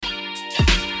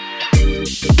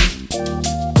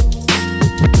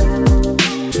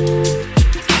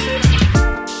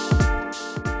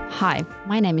Hi,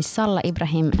 my name is Salla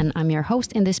Ibrahim and I'm your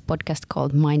host in this podcast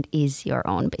called Mind is Your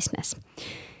Own Business.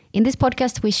 In this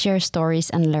podcast, we share stories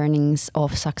and learnings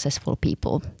of successful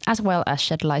people, as well as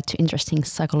shed light to interesting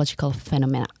psychological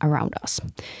phenomena around us.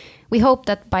 We hope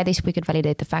that by this we could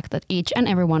validate the fact that each and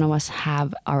every one of us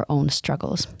have our own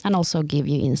struggles and also give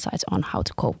you insights on how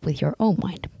to cope with your own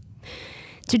mind.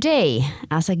 Today,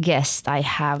 as a guest, I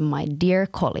have my dear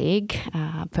colleague,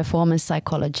 performance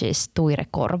psychologist Tuire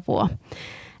Korvuo,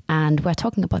 and we're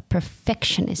talking about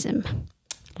perfectionism.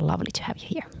 Lovely to have you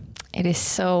here. It is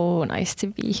so nice to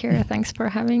be here. Thanks for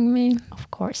having me.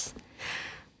 Of course.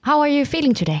 How are you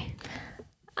feeling today?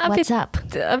 What's up?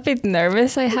 A bit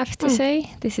nervous, I have to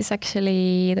say. This is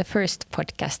actually the first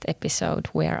podcast episode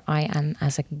where I am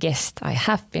as a guest. I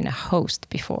have been a host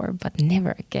before, but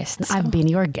never a guest. So. I've been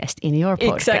your guest in your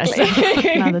podcast.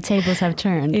 Exactly. Now the tables have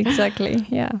turned. Exactly,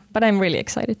 yeah. But I'm really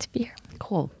excited to be here.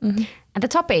 Cool. Mm-hmm. And the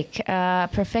topic,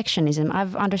 perfectionism,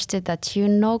 I've understood that you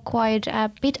know quite a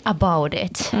bit about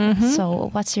it. Mm-hmm. So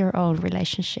what's your own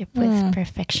relationship with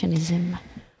perfectionism?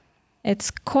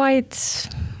 It's quite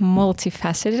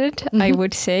multifaceted, I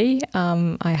would say.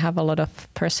 I have a lot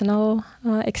of personal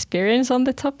experience on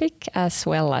the topic, as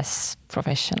well as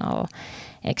professional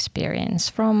experience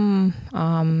from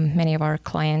many of our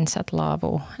clients at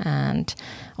Laavu. And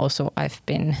also I've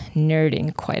been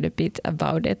nerding quite a bit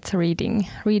about it, reading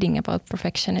about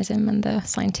perfectionism and the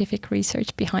scientific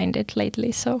research behind it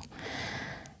lately. So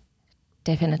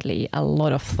definitely a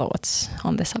lot of thoughts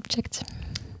on the subject.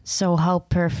 So how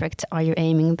perfect are you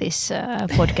aiming this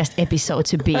podcast episode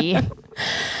to be?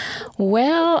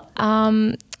 Well,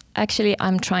 actually,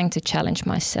 I'm trying to challenge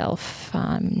myself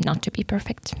not to be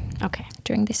perfect. Okay.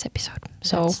 During this episode.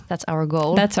 So that's our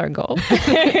goal. That's our goal.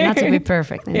 Not to be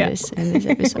perfect in this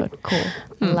episode. Cool.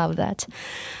 Love that.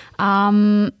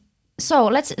 So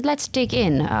let's dig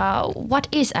in. What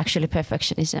is actually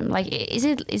perfectionism? Like, is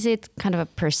it kind of a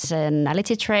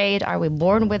personality trait? Are we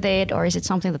born with it, or is it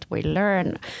something that we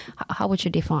learn? How would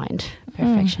you define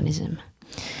perfectionism?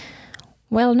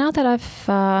 Well, now that I've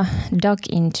dug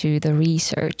into the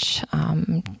research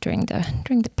during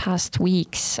the past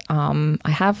weeks,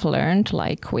 I have learned,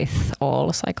 like with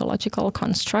all psychological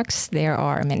constructs, there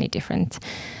are many different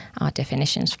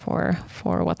definitions for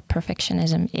what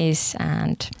perfectionism is,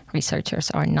 and researchers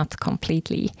are not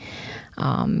completely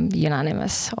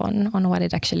unanimous on what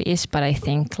it actually is. But I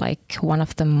think like one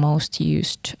of the most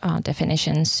used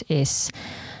definitions is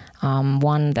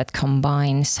one that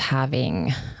combines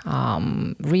having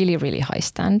really, really high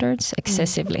standards,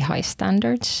 excessively high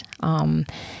standards,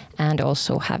 and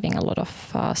also having a lot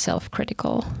of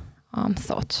self-critical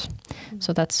thoughts.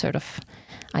 So that's sort of,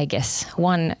 I guess,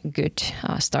 one good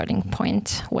starting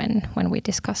point when we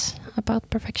discuss about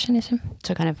perfectionism.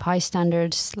 So kind of high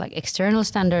standards, like external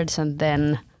standards, and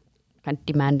then kind of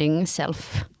demanding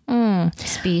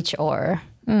self-speech or...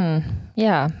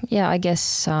 Yeah, I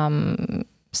guess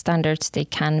standards, they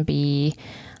can be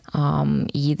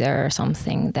either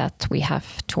something that we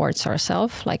have towards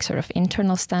ourselves, like sort of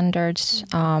internal standards.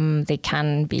 They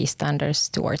can be standards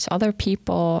towards other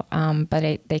people,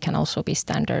 but they can also be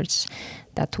standards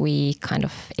that we kind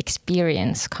of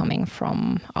experience coming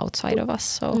from outside of us.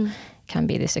 So it can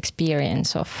be this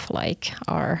experience of like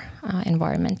our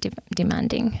environment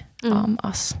demanding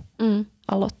us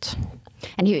a lot.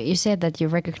 And you said that you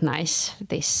recognize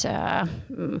this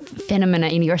phenomena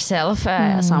in yourself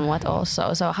somewhat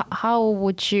also. So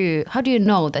how do you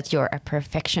know that you're a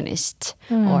perfectionist,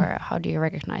 or how do you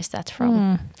recognize that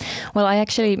from? Well, I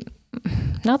actually,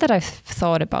 now that I've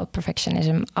thought about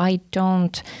perfectionism, I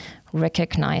don't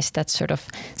recognize that sort of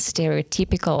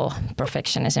stereotypical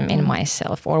perfectionism in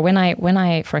myself. Or when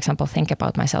I, for example, think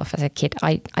about myself as a kid,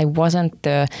 I wasn't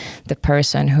the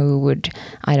person who would,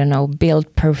 I don't know,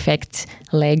 build perfect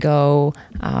Lego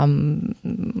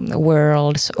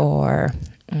worlds, or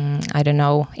I don't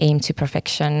know, aim to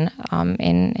perfection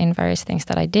in various things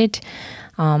that I did.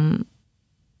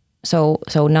 So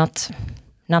not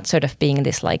sort of being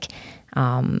this like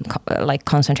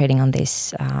concentrating on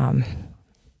this.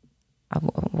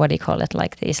 What do you call it?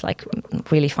 Like these, like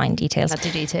really fine details. Not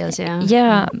the details, yeah.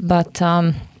 Yeah, but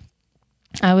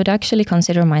I would actually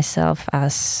consider myself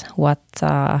as what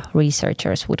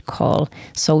researchers would call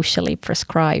socially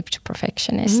prescribed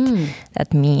perfectionist.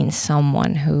 That means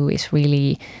someone who is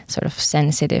really sort of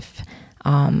sensitive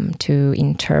to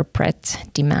interpret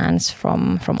demands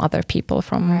from other people,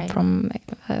 from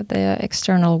the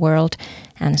external world,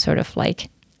 and sort of like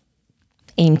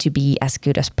aim to be as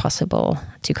good as possible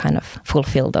to kind of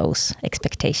fulfill those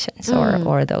expectations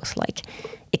or those like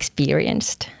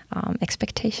experienced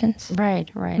expectations. Right.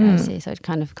 I see. So it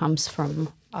kind of comes from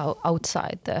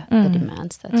outside the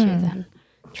demands that you then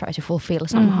try to fulfill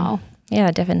somehow.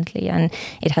 Yeah, definitely. And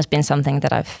it has been something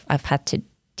that I've had to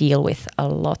deal with a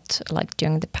lot, like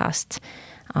during the past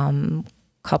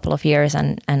couple of years,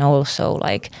 and also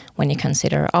like when you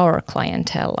consider our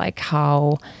clientele, like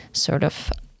how sort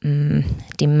of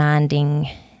demanding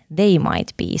they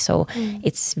might be. So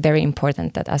it's very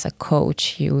important that as a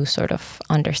coach you sort of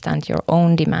understand your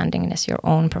own demandingness, your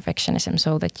own perfectionism,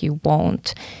 so that you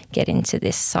won't get into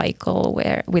this cycle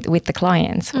where with the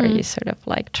clients where you sort of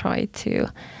like try to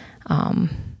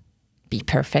be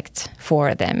perfect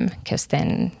for them, because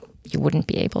then you wouldn't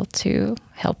be able to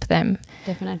help them.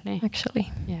 Definitely.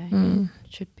 Actually. Yeah, you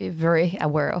should be very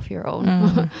aware of your own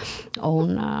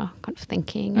own kind of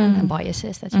thinking and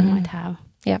biases that you might have.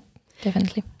 Yeah,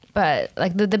 definitely. But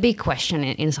like the big question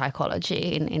in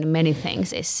psychology, in many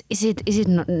things, is it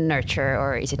nurture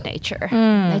or is it nature?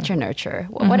 Nature, nurture.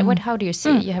 What how do you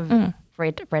see? You have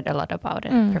read a lot about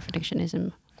it.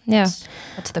 Perfectionism. Yeah.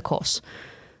 What's the cause?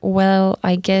 Well,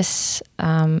 I guess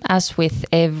as with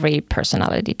every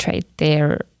personality trait,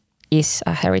 there is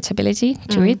a heritability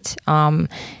to it.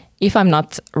 If I'm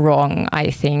not wrong, I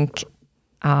think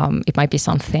it might be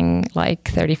something like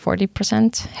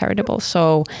 30-40% heritable.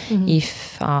 So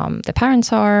if the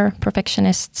parents are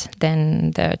perfectionists,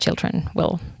 then the children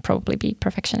will probably be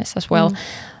perfectionists as well.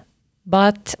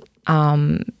 But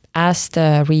as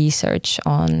the research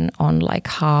on like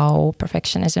how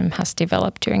perfectionism has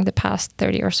developed during the past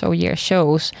 30 or so years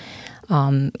shows,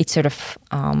 it sort of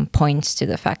points to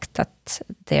the fact that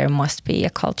there must be a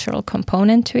cultural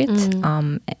component to it,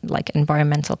 like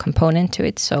environmental component to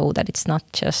it, so that it's not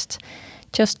just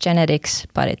genetics,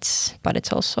 but it's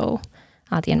also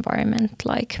the environment,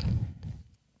 like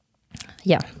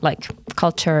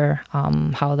culture,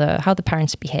 how the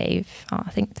parents behave,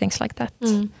 things like that.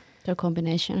 The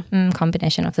combination.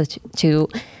 Combination of the two,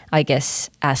 I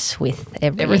guess, as with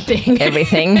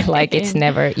everything. Like it's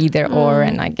never either or,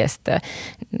 and I guess the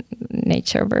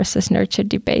nature versus nurture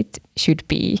debate should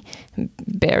be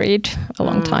buried a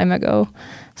long time ago.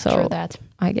 So true that.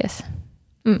 I guess.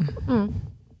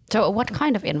 So what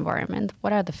kind of environment?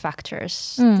 What are the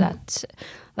factors that,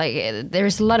 like, there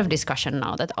is a lot of discussion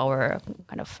now that our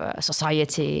kind of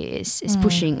society is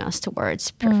pushing us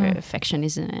towards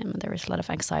perfectionism. There is a lot of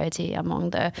anxiety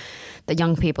among the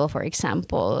young people, for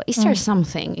example. Is there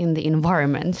something in the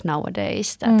environment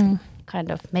nowadays that kind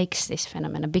of makes this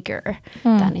phenomenon bigger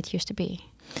than it used to be?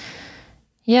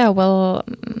 Yeah, well,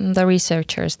 the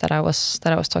researchers that I was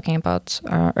talking about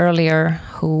earlier,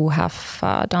 who have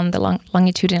done the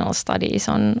longitudinal studies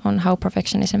on how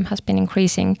perfectionism has been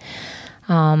increasing,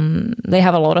 they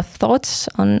have a lot of thoughts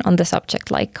on the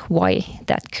subject, like why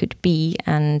that could be,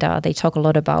 and they talk a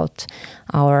lot about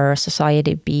our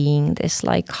society being this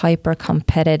like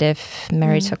hyper-competitive,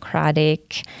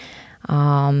 meritocratic,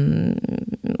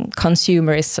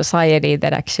 consumerist society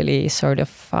that actually sort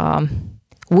of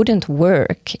wouldn't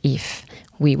work if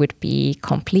we would be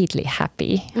completely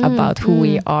happy about who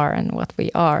we are and what we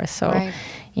are. So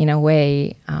in a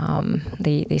way,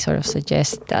 they sort of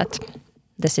suggest that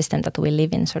the system that we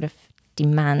live in sort of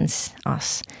demands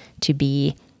us to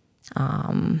be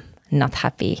not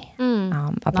happy,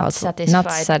 about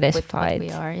not satisfied with what we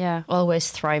are. Yeah, always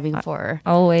striving for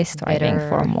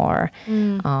more,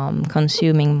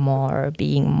 consuming more,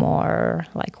 being more,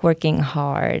 like working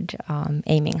hard,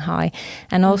 aiming high,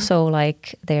 and also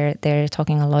like they're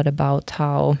talking a lot about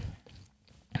how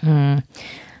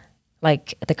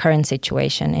like the current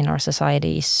situation in our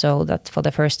society is so that for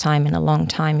the first time in a long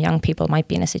time, young people might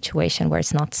be in a situation where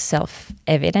it's not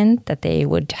self-evident that they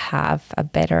would have a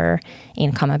better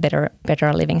income, a better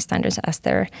living standards as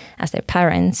their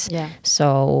parents. Yeah.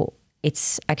 So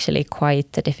it's actually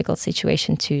quite a difficult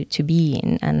situation to be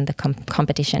in, and the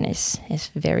competition is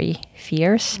very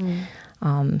fierce.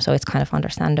 So it's kind of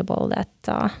understandable that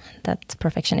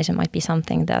perfectionism might be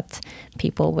something that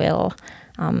people will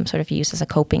sort of use as a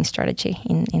coping strategy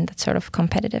in that sort of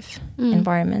competitive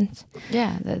environment.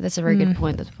 Yeah, that's a very good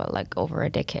point. That like over a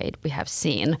decade we have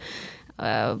seen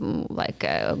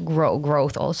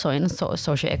growth also in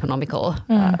socioeconomical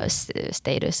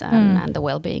status and the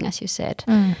well-being, as you said.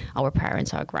 Our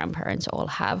parents, our grandparents all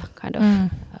have kind of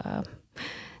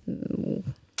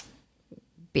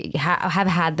have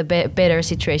had the better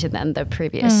situation than the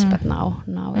previous, but now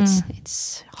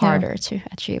it's harder to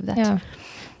achieve that.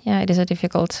 Yeah, it is a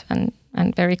difficult and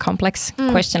very complex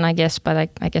question, I guess. But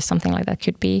I guess something like that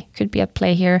could be at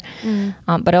play here.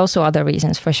 But also other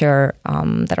reasons for sure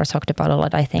that are talked about a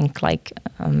lot. I think like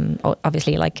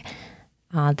obviously like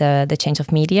the change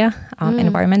of media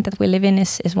environment that we live in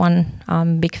is one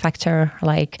big factor.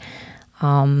 Like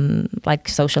like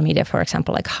social media, for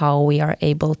example, like how we are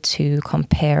able to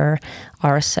compare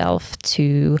ourselves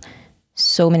to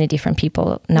so many different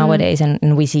people nowadays,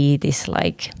 and we see this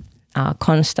like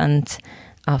constant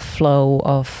flow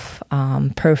of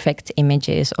perfect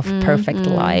images of perfect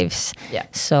lives. Yeah.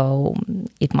 So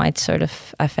it might sort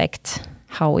of affect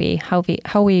how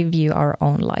we view our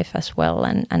own life as well,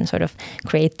 and sort of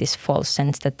create this false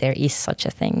sense that there is such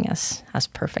a thing as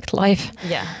perfect life.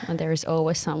 Yeah, and there is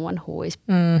always someone who is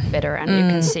better, and you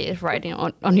can see it right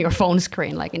on your phone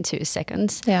screen, like in 2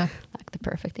 seconds. Yeah, like the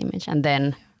perfect image, and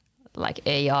then like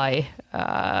AI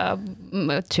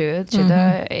to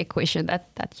the equation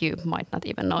that you might not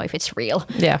even know if it's real.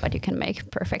 Yeah, but you can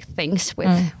make perfect things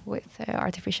with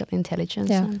artificial intelligence.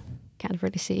 Yeah. And can't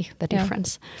really see the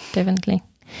difference. Definitely.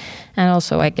 And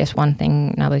also, I guess one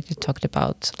thing now that you talked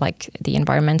about, like the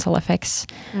environmental effects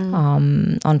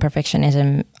on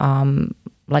perfectionism,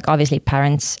 like obviously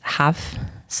parents have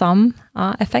some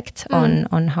effect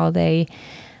on how they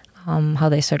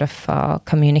sort of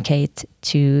communicate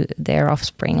to their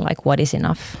offspring, like what is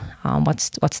enough,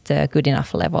 what's the good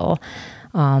enough level,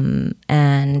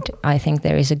 and I think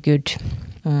there is a good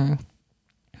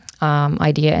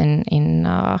idea in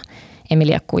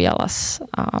Emilia Kujala's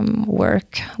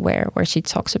work where she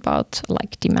talks about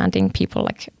like demanding people,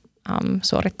 like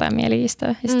Suorittajan mieli is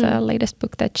the latest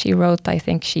book that she wrote. I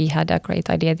think she had a great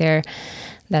idea there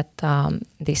that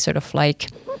these sort of like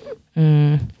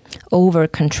over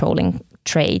controlling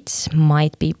traits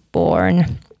might be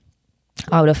born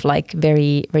out of like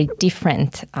very, very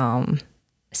different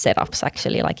setups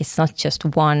actually. Like it's not just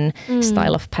one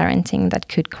style of parenting that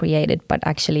could create it, but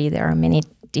actually there are many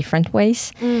different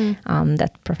ways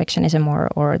that perfectionism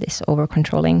or this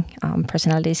over-controlling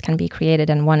personalities can be created.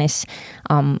 And one is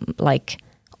like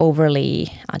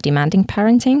overly demanding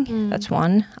parenting. That's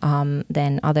one.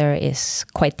 Then other is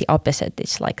quite the opposite.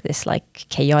 It's like this like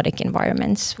chaotic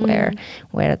environments where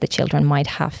the children might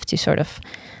have to sort of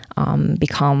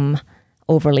become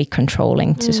overly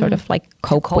controlling to sort of like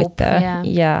cope with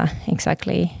the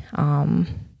exactly. And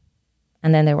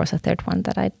then there was a third one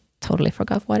that I totally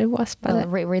forgot what it was, but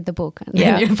read the book and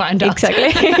then you find out.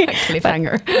 Exactly.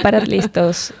 Cliffhanger. but at least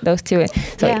those two.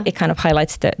 So it kind of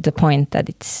highlights the point that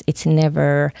it's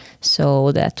never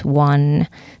so that one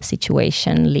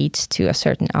situation leads to a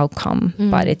certain outcome,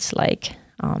 but it's like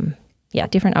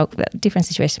different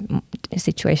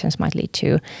situations might lead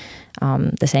to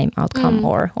the same outcome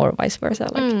or vice versa.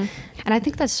 Like. And I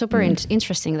think that's super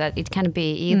interesting that it can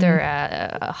be either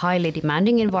a highly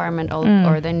demanding environment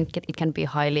or then it can be a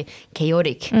highly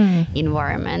chaotic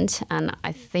environment. And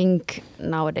I think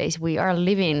nowadays we are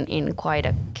living in quite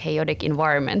a chaotic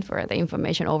environment where the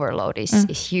information overload is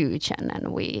huge, and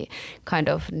we kind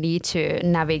of need to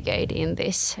navigate in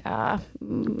this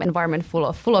environment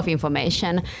full of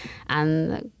information.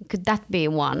 And could that be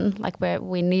one, like where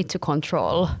we need to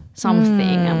control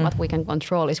something, and what we can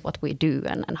control is what we do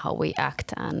and how we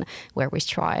act and where we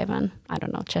strive. And I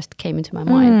don't know, just came into my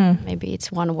mind. Maybe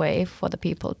it's one way for the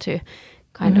people to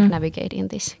kind of navigate in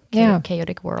this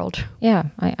chaotic world. Yeah,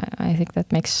 I think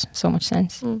that makes so much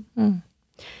sense.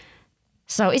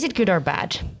 So is it good or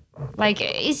bad? Like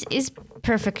is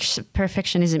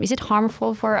perfectionism, is it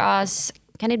harmful for us?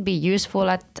 Can it be useful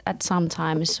at some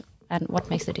times? And what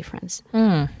makes the difference?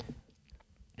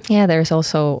 Yeah, there's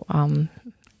also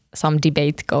some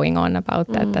debate going on about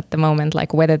that at the moment,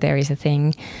 like whether there is a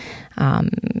thing,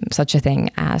 such a thing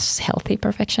as healthy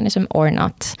perfectionism or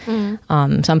not.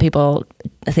 Some people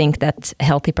think that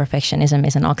healthy perfectionism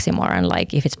is an oxymoron.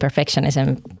 Like if it's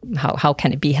perfectionism, how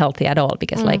can it be healthy at all?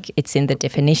 Because like it's in the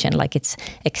definition, like it's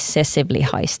excessively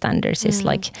high standards. It's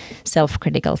like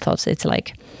self-critical thoughts. It's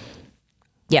like,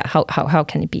 yeah, how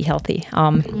can it be healthy?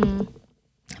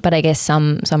 But I guess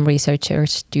some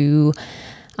researchers do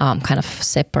kind of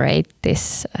separate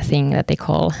this thing that they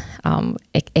call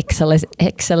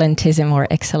excellentism or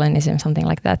excellenism, something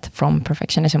like that, from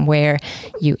perfectionism, where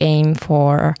you aim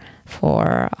for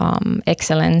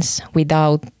excellence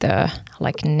without the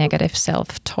like negative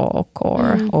self-talk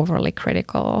or overly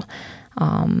critical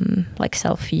like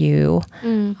self-view,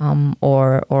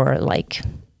 or like,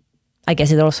 I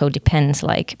guess it also depends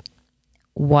like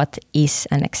what is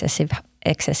an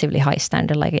excessively high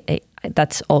standard. Like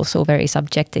that's also very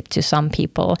subjective to some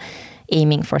people.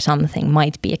 Aiming for something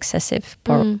might be excessive,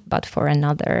 but for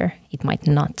another it might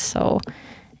not. So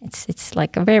it's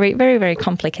like a very, very, very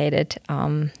complicated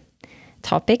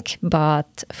topic,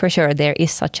 but for sure there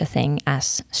is such a thing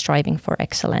as striving for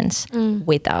excellence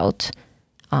without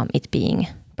it being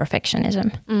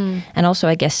perfectionism. And also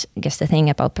I guess the thing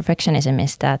about perfectionism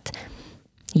is that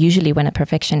usually when a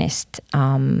perfectionist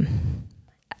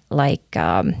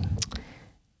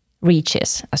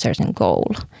reaches a certain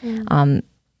goal,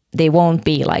 they won't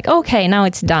be like, okay, now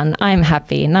it's done, I'm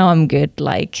happy, now I'm good,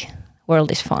 like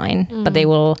world is fine. But they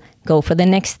will go for the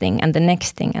next thing and the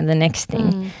next thing and the next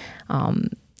thing.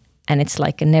 And it's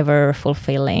like a never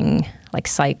fulfilling like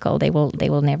cycle. They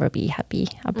will never be happy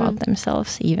about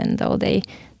themselves, even though they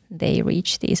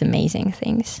reach these amazing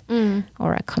things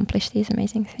or accomplish these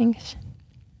amazing things.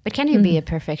 But can you be a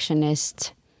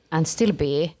perfectionist and still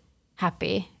be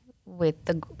happy with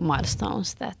the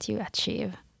milestones that you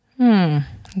achieve?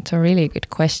 It's a really good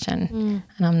question,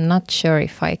 and I'm not sure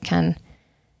if I can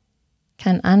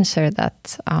answer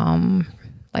that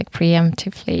like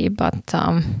preemptively. But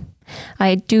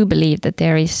I do believe that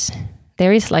there is,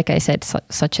 like I said,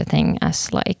 such a thing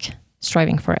as like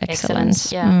striving for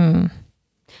excellence. Yeah.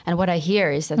 And what I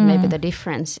hear is that maybe the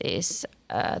difference is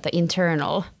the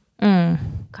internal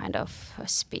kind of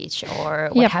speech, or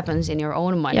what happens in your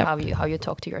own mind, how you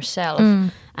talk to yourself,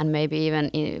 and maybe even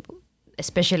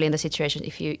especially in the situation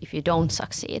if you don't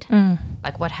succeed,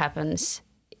 like what happens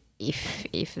if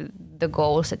the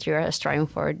goals that you're striving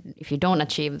for, if you don't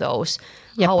achieve those,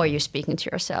 how are you speaking to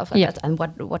yourself, and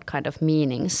what kind of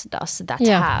meanings does that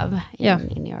have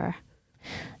in your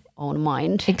own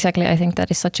mind? Exactly. I think that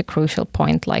is such a crucial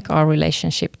point, like our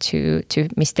relationship to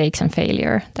mistakes and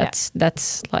failure.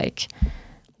 That's like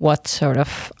what sort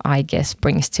of, I guess,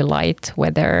 brings to light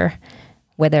whether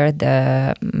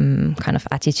the kind of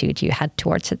attitude you had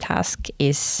towards a task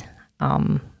is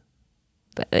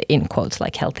in quotes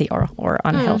like healthy or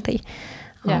unhealthy.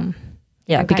 You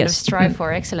can kind of strive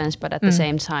for excellence, but at the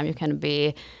same time you can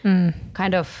be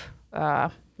kind of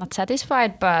not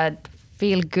satisfied, but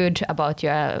feel good about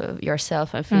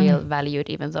yourself and feel valued,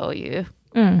 even though you're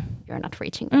not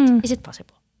reaching that. Is it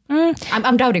possible?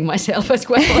 I'm doubting myself as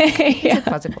well. Is it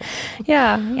possible?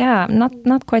 Yeah.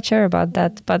 Not quite sure about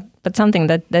that, but something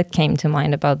that came to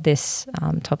mind about this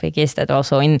topic is that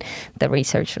also in the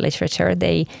research literature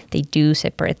they do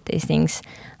separate these things,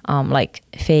 like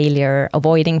failure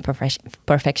avoiding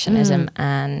perfectionism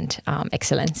and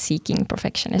excellence seeking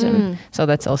perfectionism. So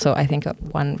that's also, I think,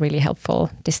 one really helpful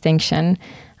distinction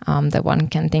that one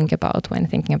can think about when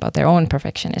thinking about their own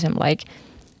perfectionism. Like,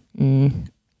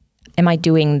 am I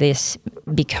doing this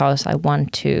because I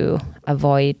want to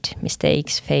avoid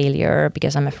mistakes, failure,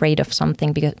 because I'm afraid of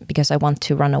something, because I want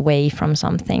to run away from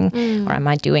something? Or am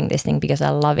I doing this thing because I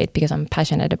love it, because I'm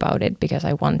passionate about it, because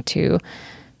I just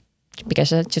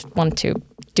want to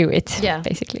do it,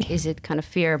 basically? Is it kind of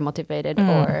fear motivated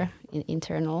or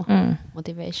internal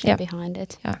motivation behind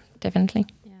it? Yeah, definitely.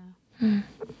 Yeah.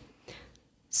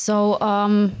 So,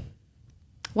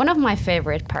 one of my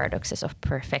favorite paradoxes of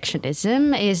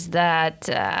perfectionism is that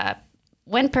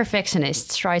when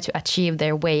perfectionists try to achieve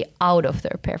their way out of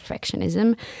their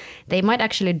perfectionism, they might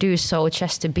actually do so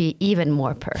just to be even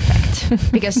more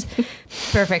perfect. Because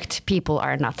perfect people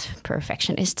are not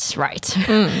perfectionists, right?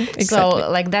 Exactly. So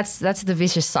like that's the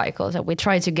vicious cycle. So we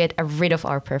try to get rid of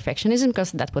our perfectionism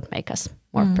because that would make us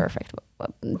more perfect.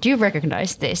 Do you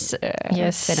recognize this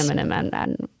phenomenon,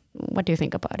 and what do you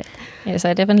think about it? Yes,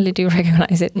 I definitely do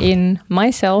recognize it in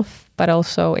myself, but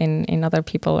also in other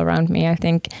people around me, I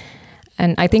think.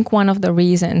 And I think one of the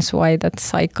reasons why that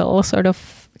cycle sort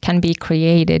of can be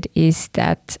created is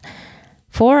that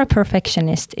for a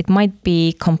perfectionist, it might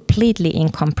be completely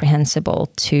incomprehensible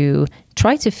to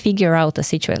try to figure out a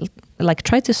situation, like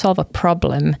try to solve a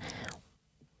problem,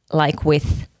 like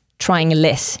with trying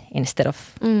less instead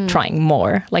of trying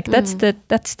more. Like that's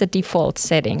the default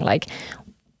setting. Like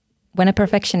when a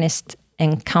perfectionist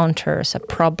encounters a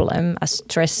problem, a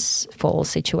stressful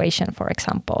situation, for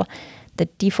example, the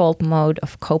default mode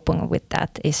of coping with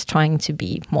that is trying to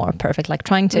be more perfect, like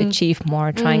trying to achieve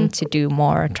more, trying to do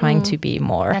more, trying to be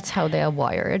more. That's how they are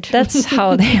wired. That's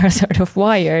how they are sort of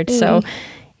wired. So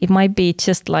it might be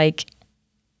just like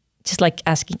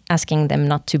asking them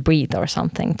not to breathe or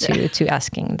something, to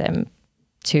asking them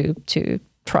to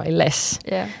try less.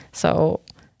 Yeah. So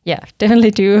yeah,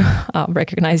 definitely do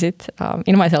recognize it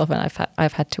in myself, and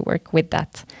I've had to work with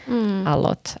that a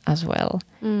lot as well.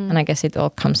 And I guess it all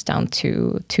comes down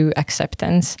to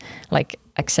acceptance, like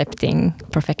accepting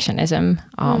perfectionism.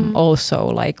 Also,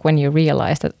 like when you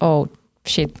realize that, oh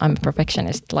shit, I'm a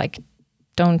perfectionist, like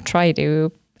don't try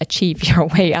to achieve your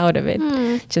way out of it.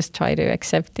 Just try to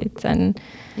accept it. And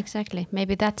exactly,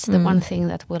 maybe that's the one thing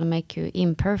that will make you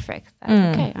imperfect.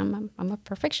 Okay, I'm a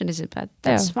perfectionist, but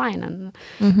that's fine, and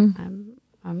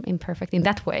I'm imperfect in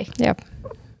that way. Yep,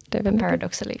 definitely.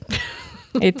 Paradoxically,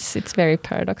 it's very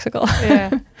paradoxical.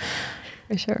 Yeah,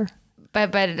 for sure.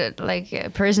 But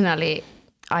like personally,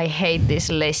 I hate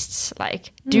these lists,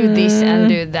 like do this and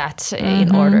do that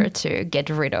in order to get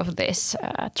rid of this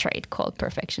trait called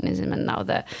perfectionism. And now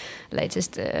the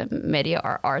latest media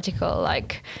article,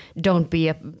 like don't be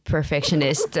a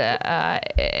perfectionist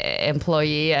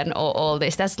employee and all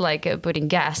this. That's like putting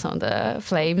gas on the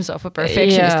flames of a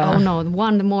perfectionist. Oh no,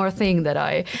 one more thing that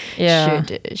I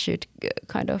should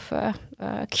kind of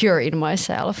cure in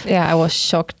myself. Yeah, I was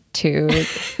shocked to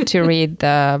read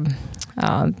the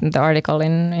article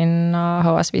in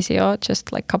Hoas Visio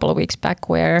just like a couple of weeks back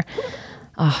where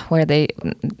they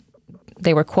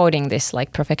were quoting this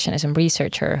like perfectionism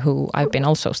researcher who I've been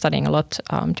also studying a lot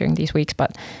during these weeks,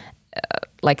 but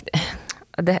like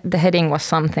the heading was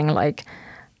something like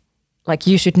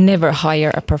you should never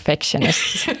hire a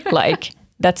perfectionist. Like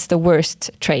that's the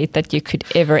worst trait that you could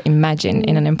ever imagine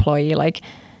in an employee. Like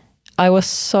I was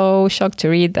so shocked to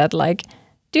read that. Like,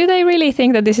 do they really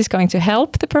think that this is going to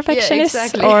help the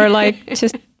perfectionists, or like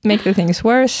just make the things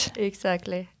worse?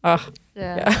 Exactly.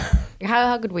 Yeah.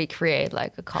 How could we create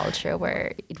like a culture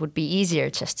where it would be easier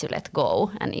just to let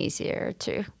go and easier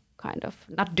to kind of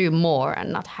not do more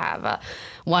and not have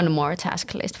one more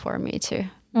task list for me to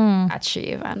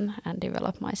achieve and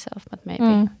develop myself, but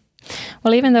maybe.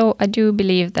 Well, even though I do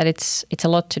believe that it's a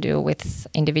lot to do with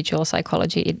individual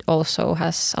psychology, it also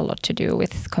has a lot to do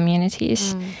with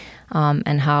communities.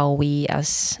 And how we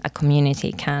as a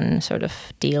community can sort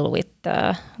of deal with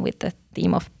the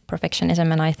theme of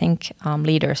perfectionism. And I think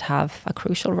leaders have a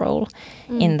crucial role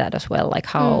in that as well, like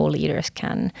how leaders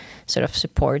can sort of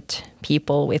support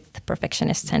people with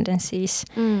perfectionist tendencies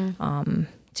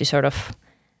to sort of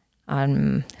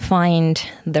find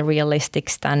the realistic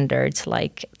standards,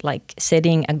 like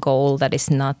setting a goal that is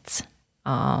not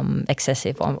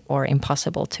excessive or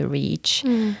impossible to reach,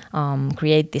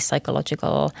 create this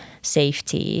psychological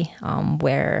safety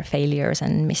where failures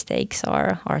and mistakes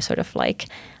are sort of like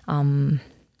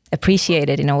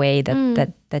appreciated in a way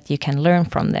that you can learn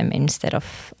from them instead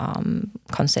of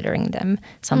considering them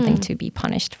something to be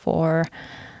punished for,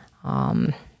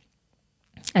 and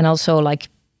also like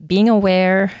being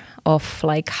aware of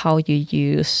like how you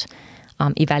use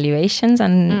evaluations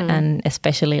and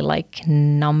especially like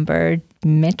numbered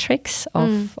metrics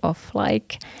of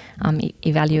like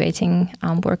evaluating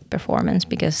work performance,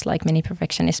 because like many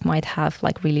perfectionists might have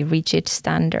like really rigid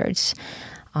standards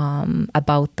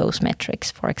about those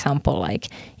metrics. For example, like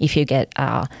if you get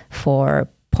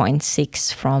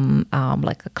 4.6 from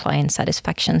like a client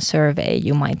satisfaction survey,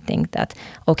 you might think that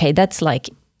okay, that's like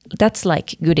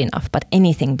good enough, but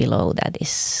anything below that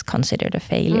is considered a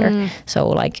failure. So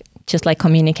like just like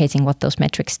communicating what those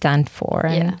metrics stand for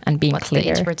and being what's clear. The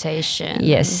interpretation.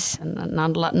 Yes. And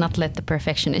not let the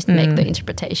perfectionist make the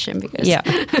interpretation. Because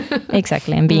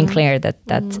Exactly. And being clear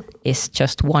that is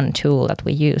just one tool that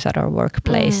we use at our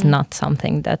workplace, not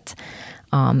something that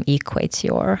equates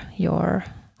your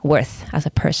worth as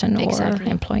a person or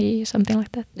employee, something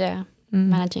like that. Yeah.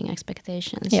 Managing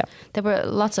expectations. Yeah. There were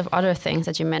lots of other things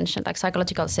that you mentioned, like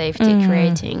psychological safety,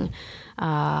 creating,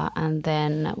 and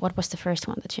then what was the first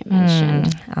one that you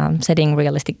mentioned? Setting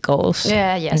realistic goals.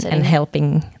 And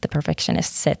helping the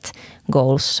perfectionists set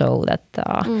goals so that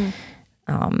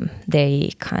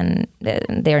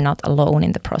they're not alone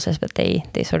in the process, but they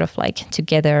sort of like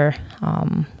together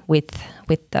with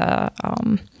the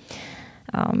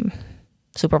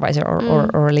supervisor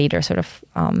or leader sort of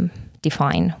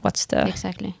define what's good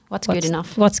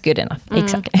enough. What's good enough,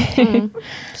 exactly.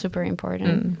 Super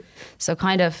important. So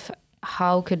kind of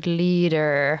how could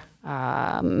leader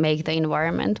make the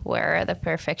environment where the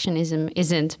perfectionism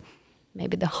isn't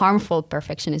maybe the harmful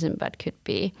perfectionism, but could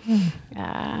be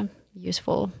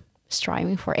useful,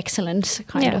 striving for excellence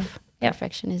kind of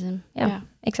perfectionism. Yeah,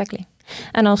 exactly.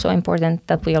 And also important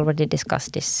that we already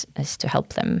discussed this is to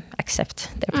help them accept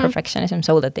their perfectionism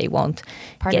so that they won't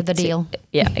part of the deal.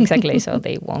 Exactly. So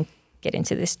they won't get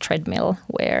into this treadmill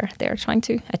where they're trying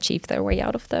to achieve their way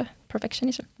out of the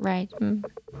perfectionism. Right.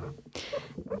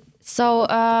 So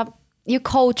you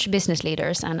coach business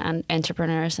leaders and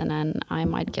entrepreneurs, and then I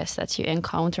might guess that you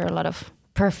encounter a lot of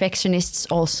perfectionists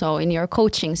also in your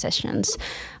coaching sessions.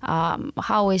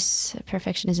 How is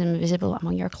perfectionism visible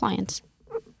among your clients?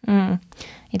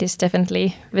 It is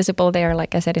definitely visible there.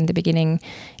 Like I said in the beginning,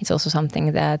 it's also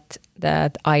something that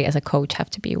I as a coach have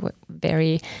to be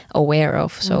very aware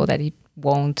of so that it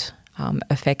won't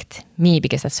affect me,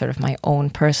 because that's sort of my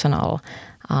own personal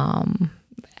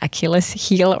Achilles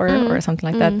heel or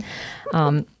something like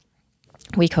that.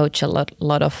 We coach a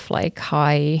lot of like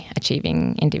high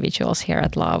achieving individuals here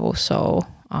at Laavu, so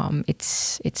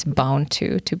it's bound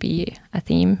to be a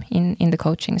theme in the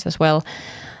coachings as well.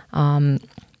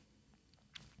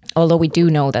 although we do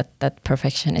know that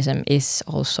perfectionism is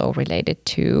also related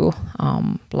to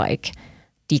like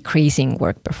decreasing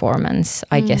work performance,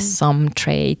 I guess some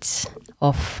traits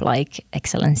of like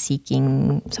excellence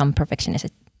seeking, some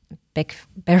perfectionistic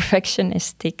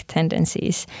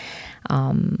tendencies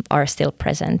are still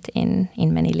present in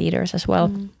many leaders as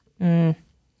well.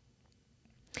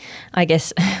 I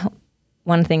guess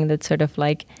one thing that sort of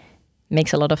like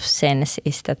makes a lot of sense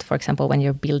is that, for example, when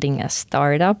you're building a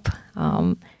startup,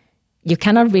 you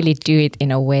cannot really do it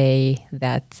in a way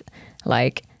that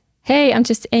like, hey, I'm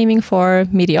just aiming for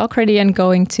mediocrity and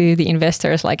going to the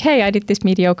investors like, hey, I did this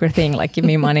mediocre thing, like give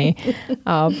me money.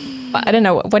 But I don't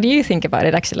know, what do you think about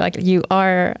it actually? Like you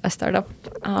are a startup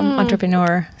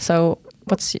entrepreneur, so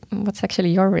what's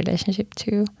actually your relationship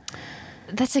to?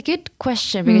 That's a good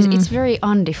question because it's very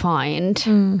undefined.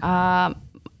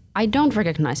 I don't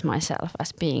recognize myself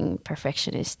as being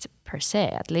perfectionist per se,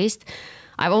 at least.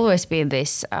 I've always been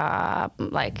this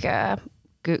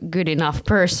good enough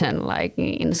person. Like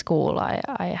in school, I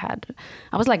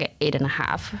was like an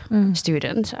 8.5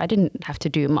 student. I didn't have to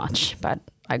do much, but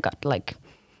I got like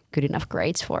good enough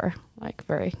grades for like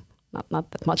very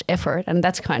not that much effort, and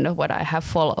that's kind of what I have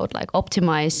followed. Like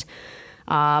optimize,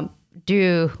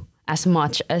 do as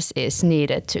much as is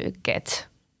needed to get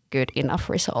good enough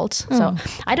results. So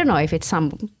I don't know if it's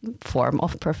some form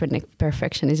of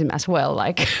perfectionism as well,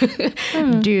 like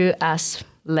do as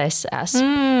less as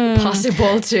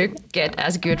possible to get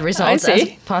as good results as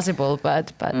possible.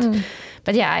 But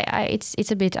yeah,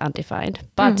 it's a bit undefined.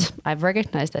 But I've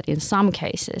recognized that in some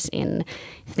cases, in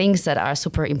things that are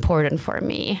super important for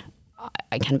me,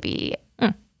 I can be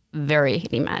very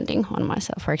demanding on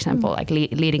myself. For example, like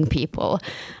leading people,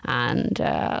 and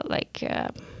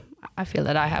I feel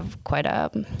that I have quite a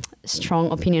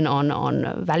strong opinion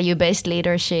on value-based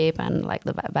leadership and like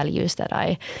the values that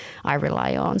I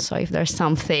rely on. So if there's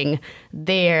something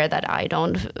there that I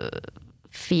don't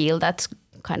feel that's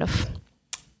kind of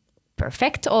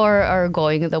perfect or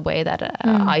going the way that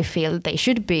I feel they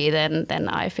should be, then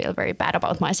I feel very bad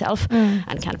about myself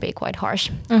and can be quite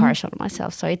harsh on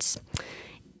myself. So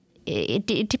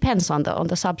it depends on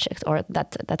the subject, or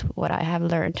that what I have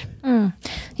learned.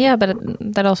 Yeah, but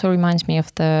that also reminds me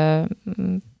of the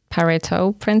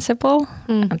Pareto principle,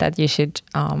 that you should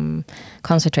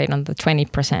concentrate on the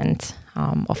 20%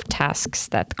 of tasks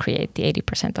that create the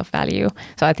 80% of value.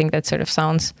 So I think that sort of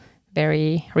sounds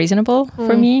very reasonable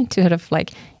for me to sort of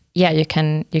like, yeah, you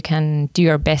can do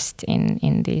your best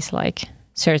in these like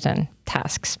certain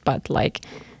tasks, but like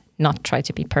not try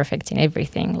to be perfect in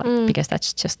everything, like because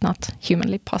that's just not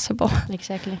humanly possible.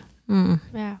 Exactly.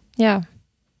 Yeah.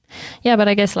 But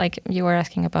I guess like you were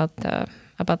asking about the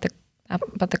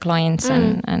clients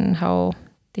and how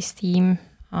this theme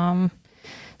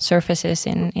surfaces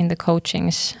in the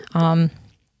coachings. I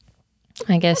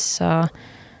guess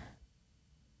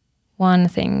one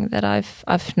thing that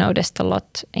I've noticed a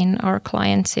lot in our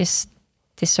clients is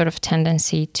this sort of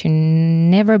tendency to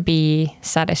never be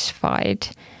satisfied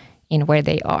in where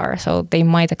they are. So they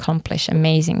might accomplish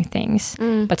amazing things,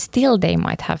 but still they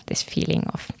might have this feeling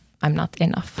of I'm not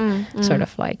enough. Sort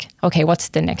of like, okay, what's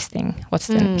the next thing? What's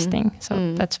the next thing?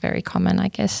 So that's very common, I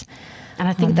guess. And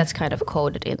I think that's kind of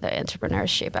coded in the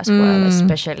entrepreneurship as well,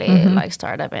 especially like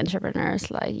startup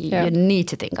entrepreneurs. Like you need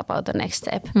to think about the next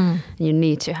step. You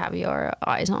need to have your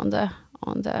eyes on the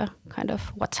kind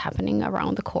of what's happening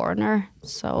around the corner.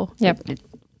 So it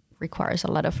requires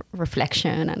a lot of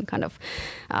reflection and kind of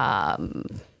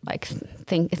like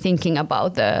thinking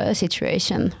about the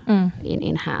situation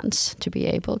in hands to be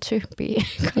able to be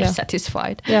kind of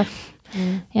satisfied.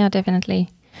 Yeah, definitely.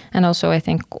 And also I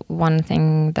think one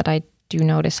thing that I do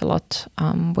notice a lot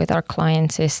with our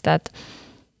clients is that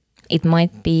it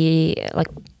might be like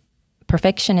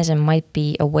perfectionism might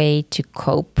be a way to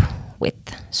cope with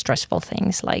stressful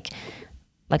things, like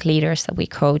leaders that we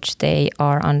coach, they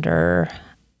are under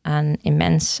an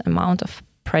immense amount of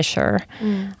pressure,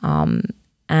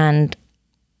 and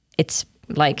it's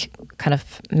like kind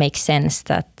of makes sense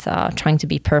that trying to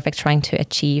be perfect, trying to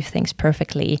achieve things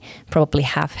perfectly probably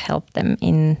have helped them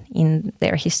in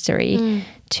their history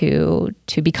to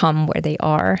become where they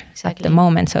are at the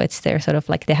moment. So it's their sort of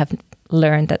like they have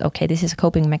learned that, okay, this is a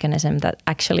coping mechanism that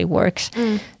actually works.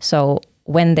 So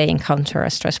when they encounter a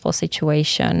stressful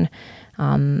situation,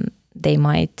 they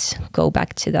might go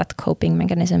back to that coping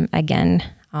mechanism again,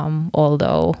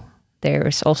 although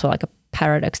there's also like a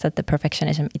paradox that the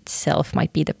perfectionism itself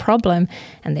might be the problem,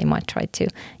 and they might try to,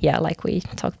 like we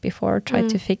talked before, try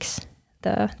to fix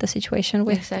the situation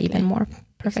with even more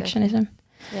perfectionism.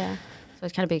 Yeah, so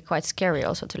it can be quite scary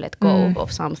also to let go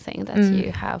of something that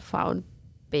you have found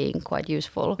being quite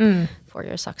useful for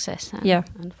your success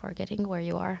and for getting where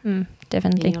you are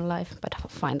definitely in your life. But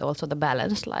find also the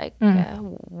balance, like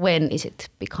when is it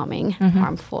becoming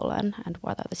harmful, and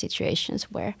what are the situations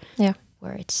where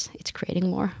it's creating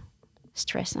more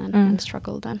stress and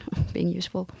struggle than being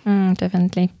useful.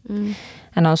 Definitely.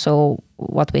 And also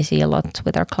what we see a lot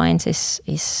with our clients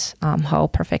is how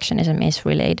perfectionism is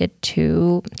related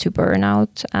to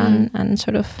burnout and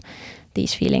sort of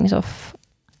these feelings of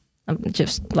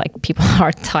just like people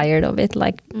are tired of it,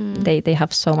 like they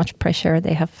have so much pressure,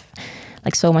 they have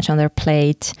like so much on their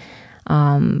plate,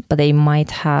 but they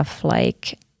might have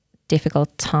like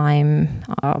difficult time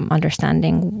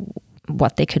understanding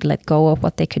what they could let go of,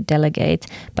 what they could delegate,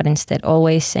 but instead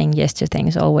always saying yes to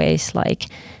things, always like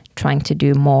trying to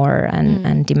do more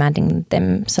and demanding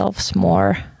themselves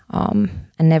more, and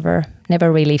never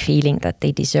really feeling that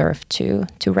they deserve to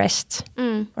rest,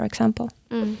 for example.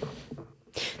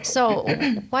 So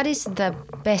what is the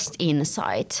best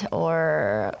insight,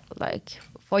 or like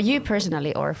for you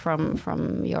personally, or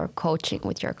from your coaching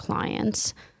with your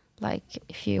clients, like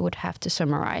if you would have to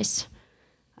summarize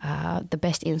the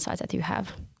best insights that you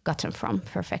have gotten from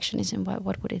perfectionism,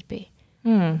 what would it be?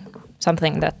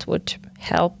 Something that would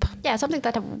help. Yeah, something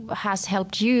that has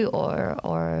helped you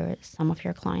or some of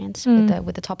your clients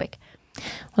with the topic.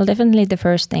 Well, definitely the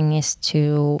first thing is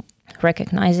to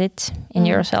recognize it in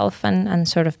yourself and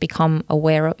sort of become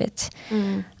aware of it.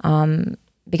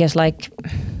 Because like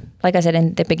I said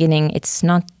in the beginning, it's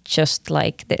not just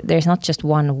like there's not just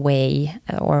one way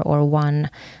or one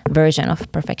version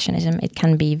of perfectionism. It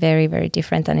can be very, very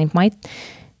different, and it might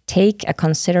take a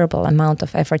considerable amount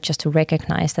of effort just to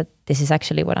recognize that this is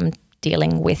actually what I'm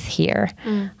dealing with here.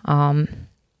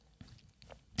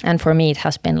 And for me, it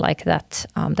has been like that.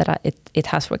 It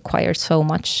has required so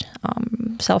much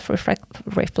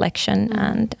self-reflection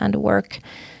and work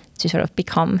to sort of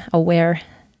become aware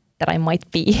that I might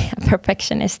be a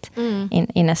perfectionist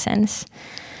in a sense.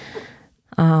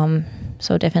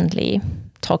 So definitely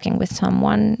talking with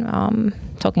someone,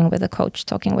 talking with a coach,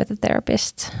 talking with a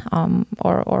therapist,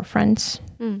 or friends,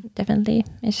 definitely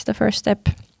is the first step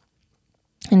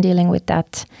in dealing with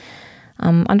that.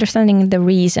 Understanding the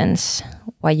reasons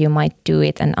why you might do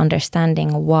it, and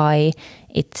understanding why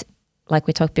it, like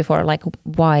we talked before, like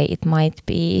why it might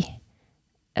be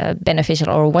beneficial,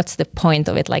 or what's the point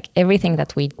of it. Like everything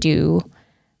that we do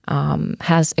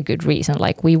has a good reason.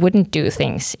 Like we wouldn't do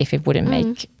things if it wouldn't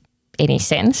make any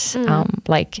sense.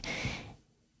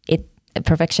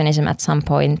 Perfectionism at some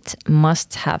point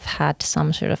must have had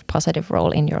some sort of positive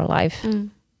role in your life,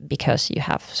 because you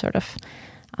have sort of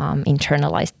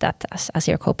internalized that as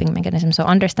your coping mechanism. So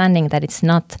understanding that it's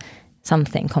not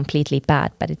something completely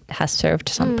bad, but it has served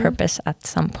some purpose at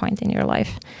some point in your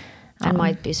life. And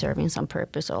might be serving some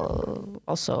purpose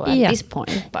also at this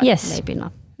point, but maybe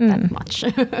not that much.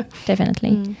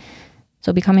 Definitely.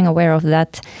 So becoming aware of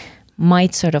that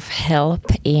might sort of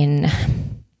help in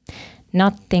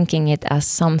not thinking it as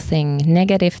something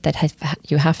negative that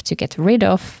you have to get rid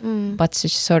of, but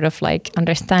just sort of like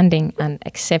understanding and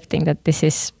accepting that this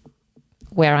is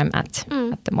where I'm at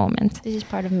the moment. This is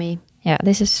part of me. Yeah,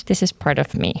 this is part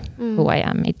of me, who I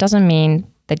am. It doesn't mean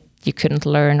that you couldn't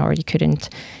learn or you couldn't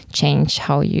change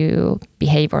how you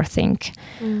behave or think,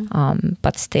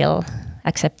 but still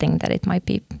accepting that it might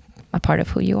be a part of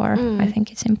who you are. I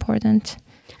think it's important.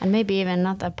 And maybe even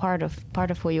not a part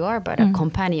of who you are, but a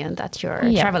companion that you're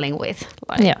traveling with.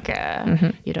 Like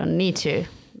you don't need to.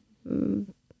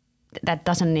 That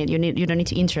doesn't need you don't need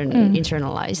to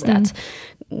internalize that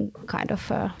kind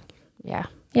of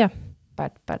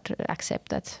But accept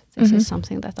that this is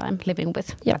something that I'm living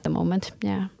with at the moment.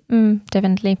 Yeah,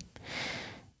 definitely.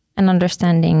 And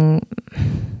understanding,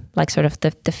 like sort of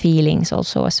the feelings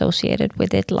also associated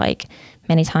with it. Like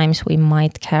many times we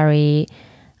might carry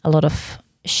a lot of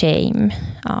shame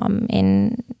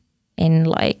in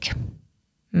like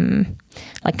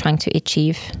trying to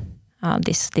achieve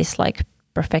this like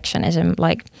perfectionism.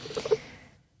 Like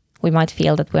we might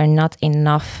feel that we're not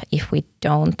enough if we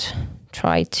don't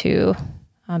try to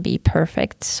be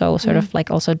perfect. So sort of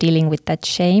like also dealing with that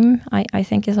shame, I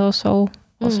think is also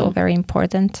very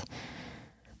important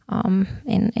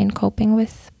in coping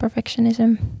with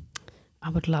perfectionism. I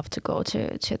would love to go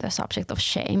to the subject of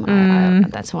shame.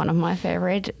 That's one of my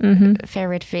favorite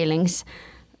feelings.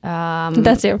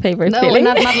 That's your favorite feeling?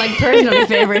 No, not like personally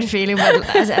favorite feeling,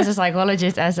 but as a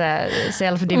psychologist, as a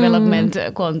self-development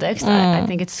context, I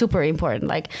think it's super important.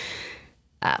 Like,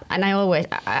 and I always,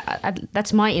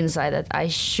 that's my insight, that I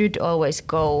should always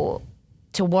go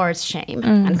towards shame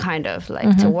and kind of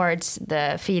like towards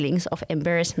the feelings of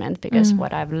embarrassment, because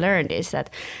what I've learned is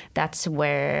that that's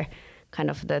where kind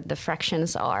of the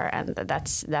fractions are, and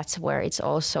that's where it's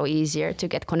also easier to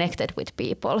get connected with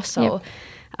people. So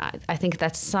I think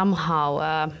that's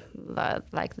somehow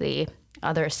like the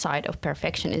other side of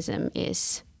perfectionism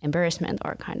is embarrassment,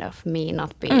 or kind of me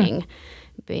not being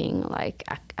like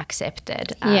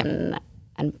accepted, and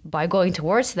by going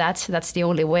towards that's the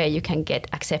only way you can get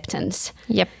acceptance.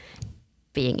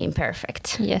 Being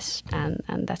imperfect. Yes.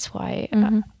 And that's why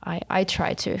I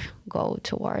try to go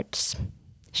towards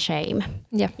shame,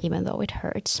 even though it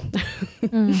hurts.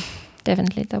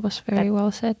 Definitely, that was very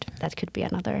well said. That could be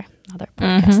another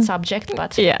podcast subject,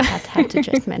 but I had to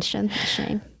just mention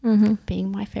shame being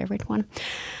my favorite one.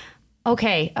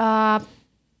 Okay,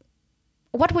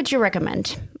 what would you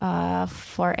recommend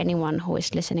for anyone who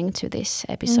is listening to this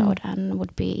episode and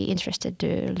would be interested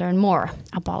to learn more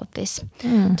about this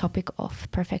topic of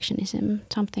perfectionism?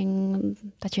 Something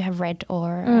that you have read,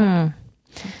 or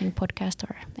something podcast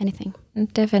or anything?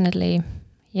 Definitely.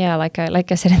 Yeah, like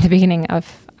I said in the beginning,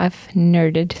 I've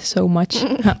nerded so much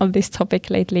on this topic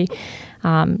lately.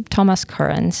 Thomas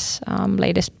Curran's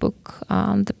latest book,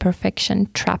 The Perfection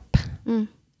Trap,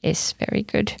 is very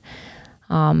good.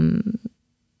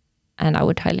 And I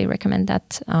would highly recommend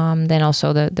that. Then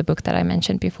also the book that I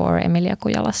mentioned before, Emilia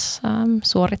Kujala's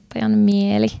Suorittajan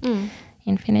mieli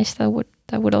in Finnish, that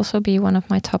would also be one of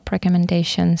my top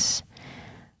recommendations.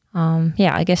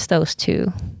 I guess those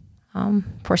two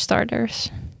for starters.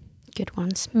 Good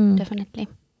ones, definitely.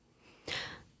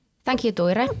 Thank you,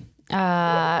 Tuire.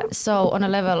 So on a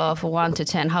level of 1 to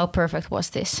 10, how perfect was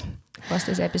this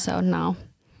episode now?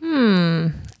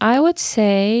 I would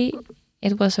say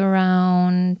it was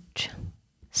around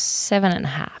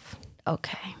 7.5.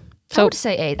 Okay. So I would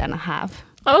say 8.5.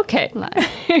 Okay.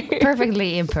 Like,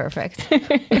 perfectly imperfect.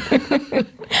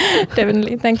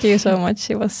 Definitely. Thank you so much.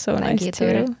 It was so nice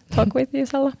to talk with you,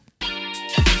 Salla.